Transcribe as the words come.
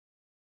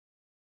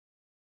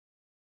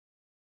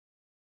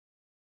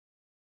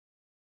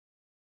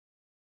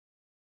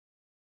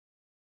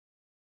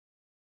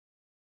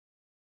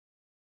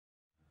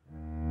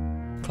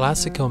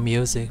Classical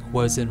music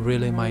wasn't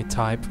really my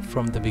type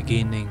from the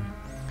beginning,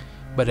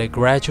 but I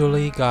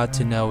gradually got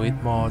to know it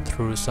more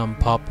through some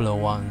popular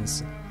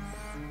ones,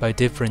 by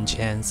different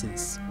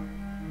chances.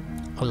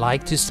 I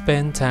like to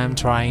spend time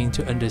trying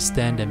to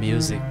understand the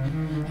music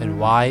and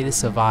why it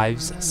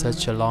survives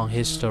such a long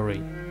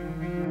history.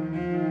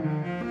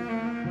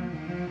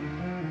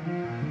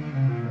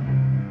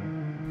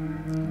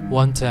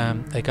 One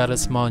time, I got a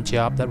small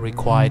job that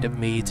required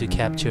me to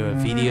capture a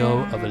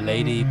video of a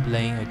lady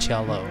playing a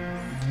cello.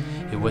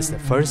 It was the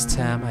first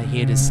time I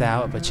heard the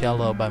sound of a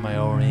cello by my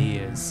own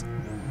ears.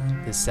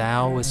 The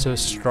sound was so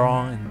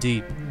strong and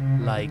deep,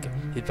 like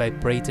it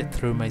vibrated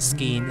through my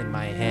skin and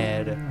my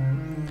head.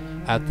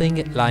 I think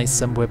it lies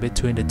somewhere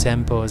between the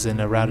temples and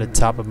around the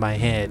top of my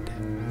head.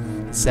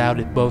 It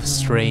sounded both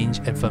strange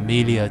and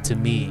familiar to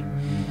me,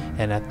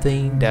 and I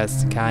think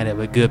that's kind of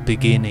a good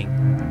beginning.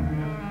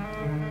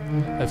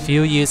 A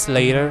few years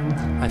later,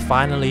 I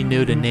finally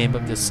knew the name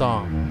of the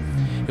song.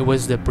 It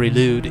was the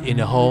Prelude in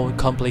a whole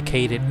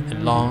complicated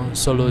and long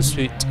solo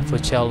suite for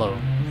cello,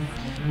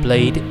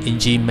 played in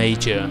G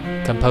major,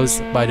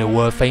 composed by the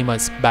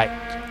world-famous Bach.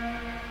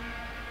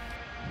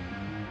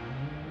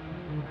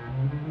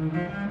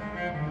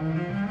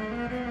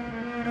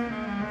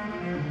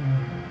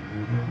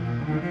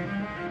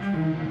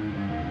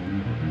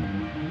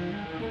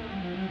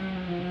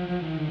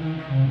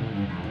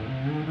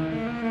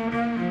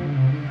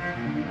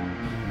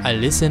 I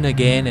listened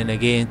again and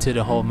again to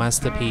the whole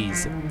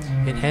masterpiece.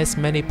 It has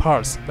many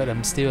parts, but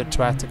I'm still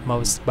attracted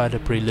most by the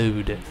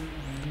Prelude.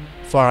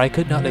 For I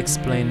could not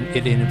explain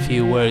it in a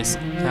few words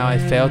how I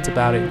felt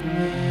about it.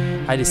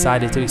 I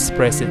decided to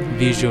express it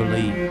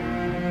visually.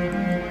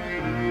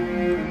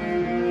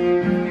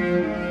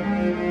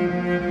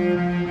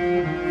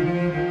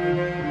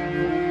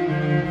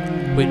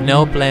 With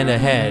no plan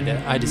ahead,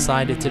 I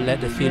decided to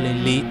let the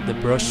feeling lead the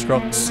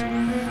brushstrokes.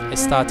 I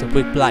started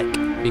with black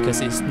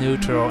because it's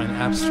neutral and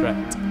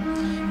abstract.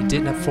 It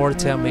did not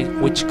foretell me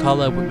which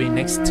color would be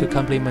next to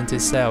complement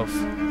itself.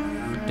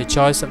 The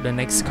choice of the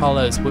next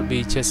colors would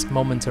be just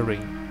momentary.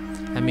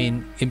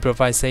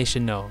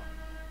 Improvisational.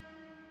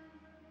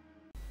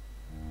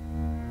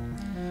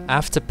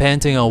 After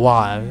painting a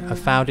while, I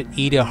found it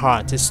either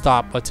hard to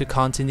stop or to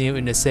continue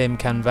in the same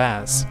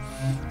canvas.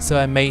 So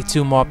I made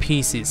 2 more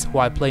pieces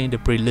while playing the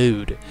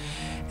Prelude,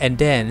 and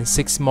then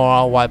 6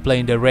 more while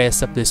playing the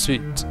rest of the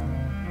suite.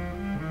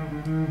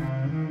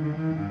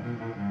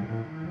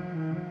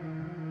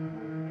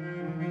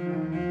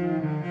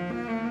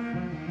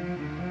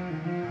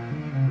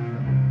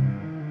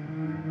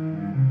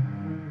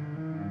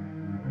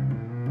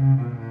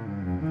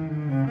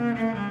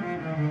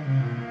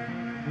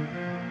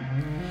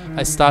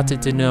 I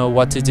started to know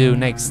what to do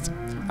next.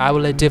 I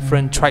will let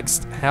different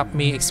tracks help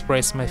me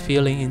express my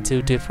feeling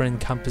into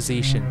different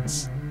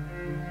compositions.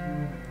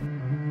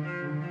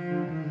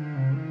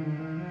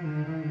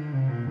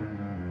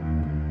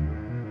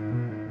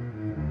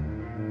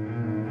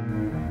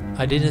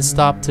 I didn't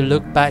stop to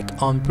look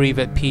back on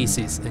previous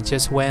pieces and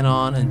just went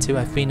on until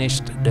I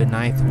finished the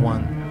 9th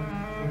one.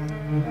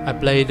 I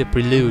played the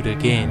Prelude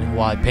again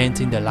while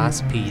painting the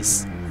last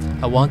piece.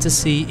 I want to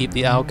see if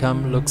the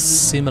outcome looks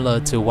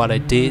similar to what I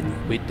did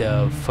with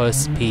the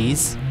first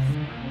piece.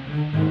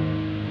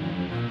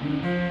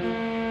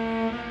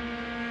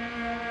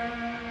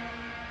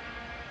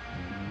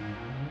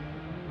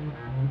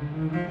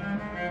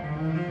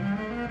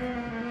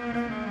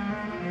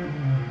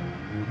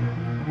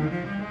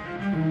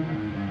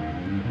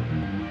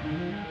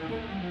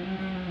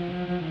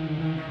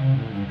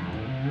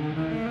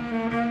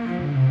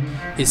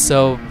 It's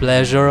so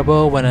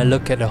pleasurable when I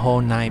look at the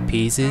whole 9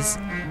 pieces,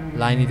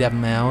 lining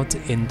them out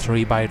in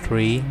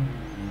 3x3.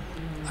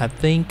 I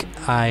think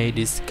I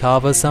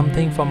discovered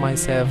something for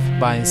myself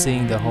by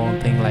seeing the whole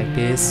thing like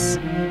this.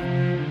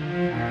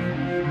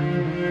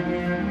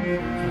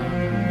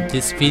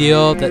 This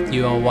video that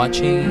you are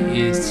watching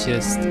is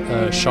just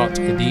a short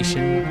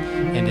edition,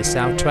 and the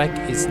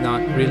soundtrack is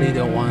not really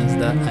the ones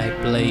that I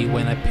play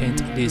when I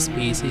paint these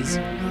pieces.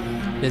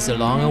 There's a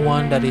longer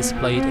one that is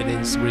played at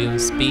its real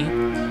speed.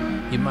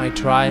 You might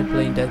try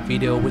playing that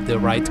video with the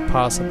right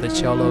parts of the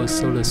cello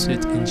solo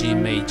suite in G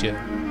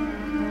major.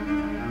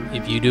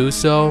 If you do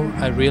so,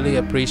 I really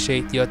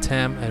appreciate your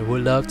time and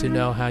would love to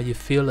know how you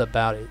feel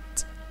about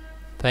it.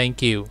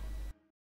 Thank you.